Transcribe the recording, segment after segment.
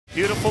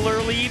Beautiful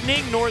early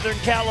evening, Northern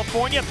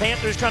California.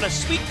 Panthers trying to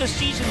sweep the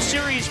season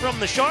series from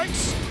the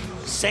Sharks.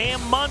 Sam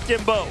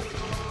Montembeault,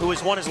 who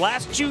has won his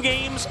last 2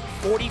 games,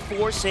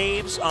 44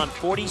 saves on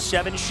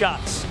 47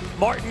 shots.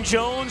 Martin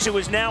Jones, who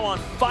is now on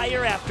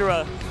fire after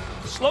a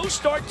slow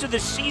start to the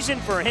season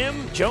for him.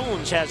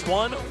 Jones has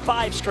won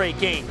 5 straight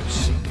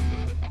games.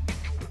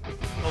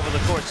 Over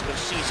the course of the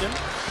season,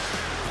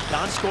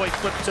 Donskoy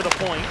flipped to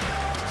the point.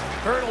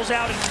 Hurdles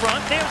out in front,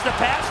 there's the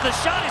pass, the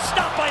shot is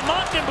stopped by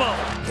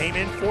Montembeault. Came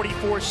in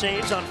 44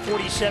 saves on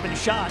 47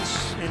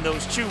 shots in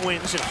those 2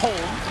 wins at home.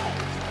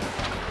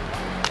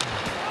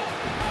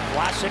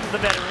 Vlasic, the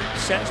veteran,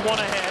 sends one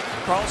ahead.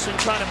 Carlson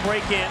trying to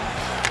break in,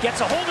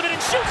 gets a hold of it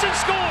and shoots and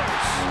scores!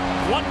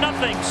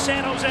 1-0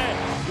 San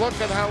Jose. Look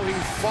at how he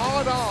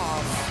fought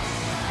off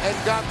and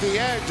got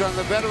the edge on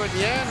the veteran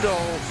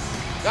Yandel.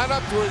 Got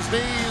up to his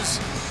knees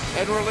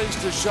and released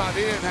his shot.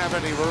 He didn't have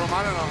any room.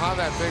 I don't know how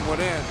that thing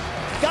went in.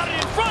 Got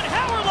it in front,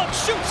 Hauerluck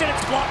shoots and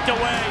it's blocked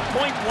away.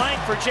 Point blank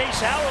for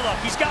Jace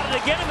Hauerluck. He's got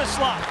it again in the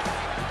slot.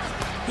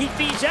 He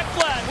feeds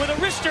Ekblad with a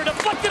wrister,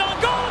 deflected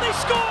on goal, and they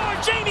score!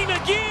 Jamie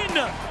McGinn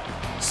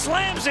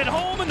slams it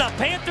home and the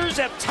Panthers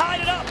have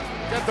tied it up.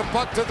 Get the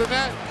puck to the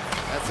net.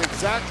 That's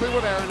exactly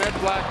what Aaron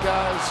Ekblad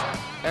does.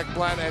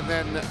 Ekblad and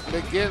then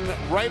McGinn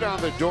right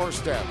on the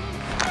doorstep.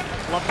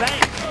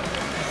 LeBanc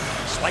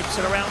swipes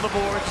it around the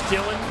boards.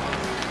 Dylan.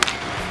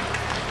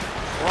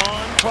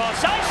 Ron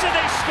cross ice and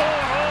they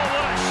score. Oh,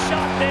 what a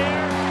shot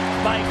there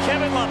by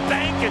Kevin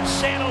LeBanc, and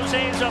San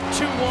Jose is up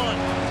 2-1.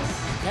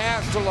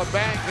 Pass to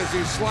LeBanc as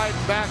he's sliding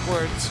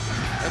backwards,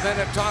 and then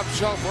a top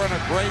shelf run, a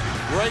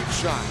great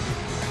shot.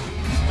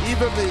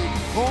 Even the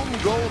home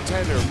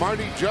goaltender,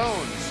 Marty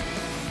Jones,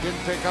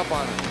 didn't pick up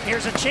on it.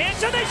 Here's a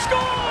chance and they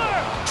score!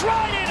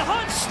 Dryden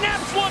Hunt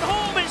snaps one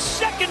home, his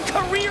 2nd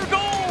career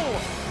goal.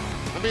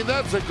 I mean,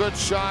 that's a good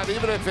shot,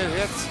 even if it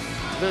hits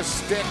the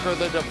stick or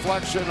the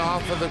deflection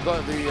off of the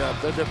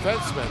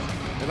defenseman,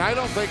 and I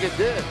don't think it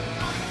did.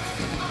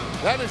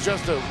 That is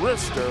just a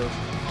wrister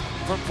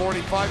from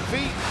 45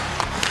 feet.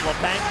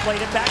 LeBanc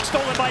played it back,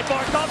 stolen by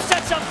Barkov,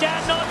 sets up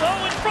Dadonov,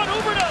 oh, in front,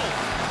 Huberdeau,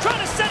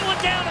 trying to settle it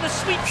down, and a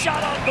sweep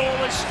shot on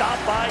goal is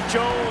stopped by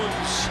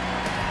Jones.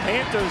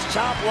 Panthers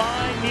top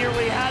line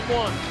nearly had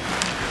one.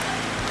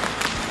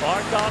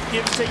 Barkov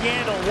gives to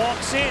Yandel,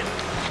 walks in,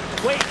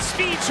 waits,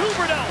 feeds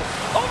Huberdeau,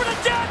 over to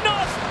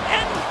Dadonov,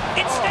 and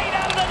it stayed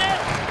out of the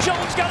net.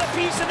 Jones got a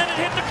piece and then it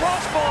hit the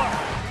crossbar.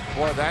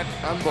 Boy, that's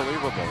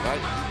unbelievable,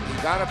 right? He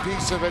got a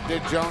piece of it,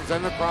 did Jones,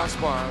 and the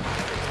crossbar.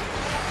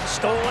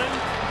 Stolen,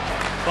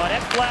 but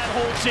Ekblad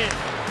holds in.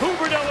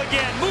 Huberdeau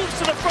again, moves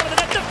to the front of the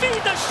net to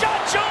feed the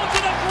shot. Jones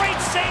with a great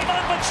save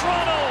on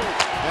Vatrano.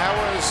 That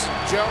was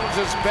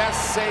Jones's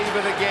best save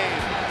of the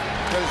game,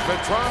 because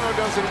Vatrano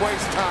doesn't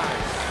waste time.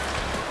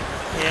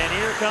 And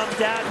here comes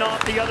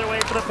Dadonov the other way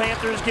for the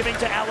Panthers, giving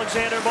to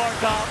Alexander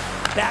Barkov.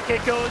 Back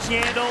it goes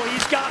Yandel.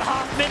 He's got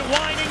Hoffman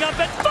winding up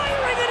and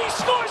firing, and he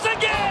scores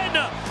again!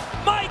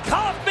 Mike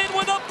Hoffman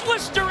with a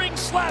blistering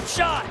slap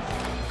shot.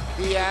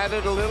 He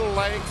added a little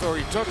length, or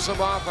he took some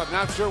off. I'm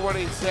not sure what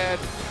he said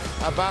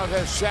about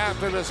his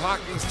shaft and his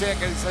hockey stick,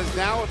 and he says,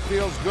 now it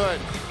feels good.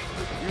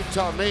 You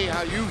tell me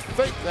how you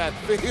think that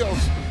feels.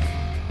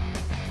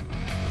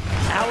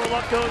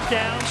 Hauerluck goes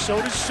down, so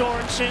does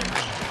Sorensen.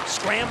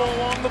 Scramble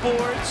along the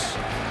boards.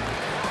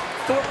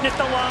 Thornton at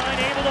the line,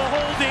 able to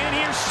hold in.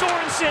 Here's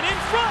Sorensen in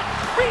front,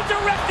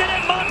 redirected,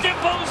 and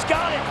Montembeault's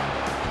got it.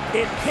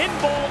 It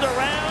pinballed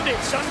around,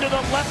 it's under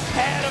the left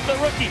pad of the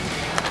rookie.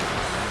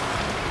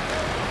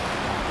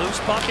 Loose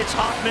puck, it's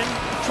Hoffman,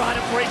 trying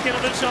to break into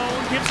the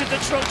zone, gives it to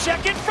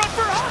Trocheck in front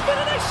for Hoffman,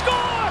 and they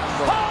score!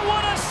 Oh,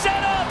 what a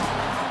setup!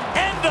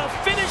 And the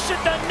finish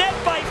at the net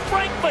by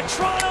Frank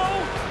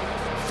Vatrano,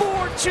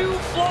 4-2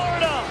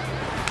 Florida.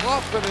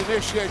 Hoffman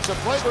initiates the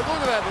play, but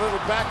look at that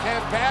little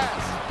backhand pass.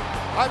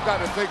 I've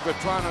got to think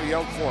Vatrano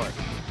yelled for it.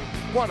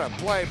 What a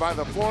play by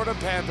the Florida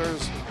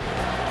Panthers.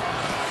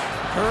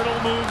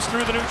 Hurdle moves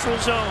through the neutral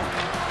zone.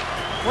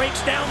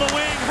 Breaks down the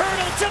wing,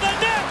 Hurdle to the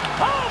net.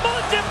 Oh,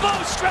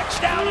 Montembeault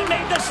stretched out and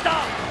made the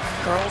stop.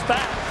 Curls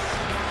back.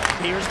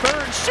 Here's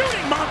Burns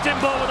shooting.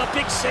 Montembeault with a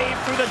big save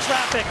through the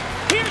traffic.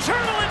 Here's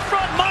Hurdle in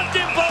front,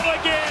 Montembeault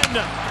again.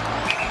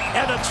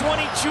 And a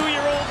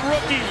 22-year-old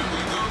rookie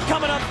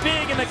coming up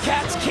big in the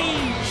Cats'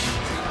 cage.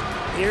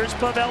 Here's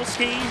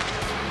Pavelski,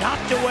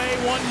 knocked away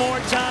one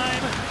more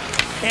time.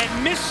 And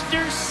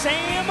Mr.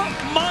 Sam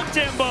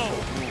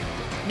Montembeault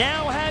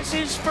now has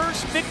his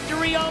first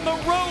victory on the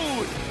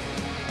road.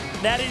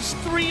 That is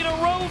 3 in a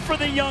row for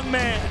the young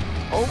man.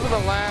 Over the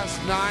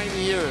last 9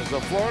 years,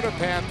 the Florida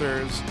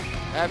Panthers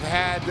have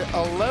had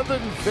 11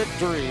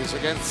 victories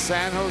against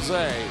San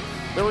Jose.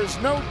 There is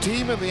no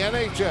team in the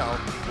NHL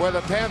where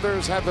the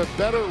Panthers have a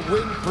better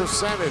win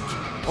percentage,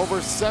 over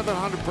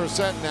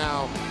 700%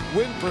 now,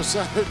 win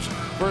percentage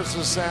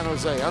versus San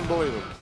Jose. Unbelievable.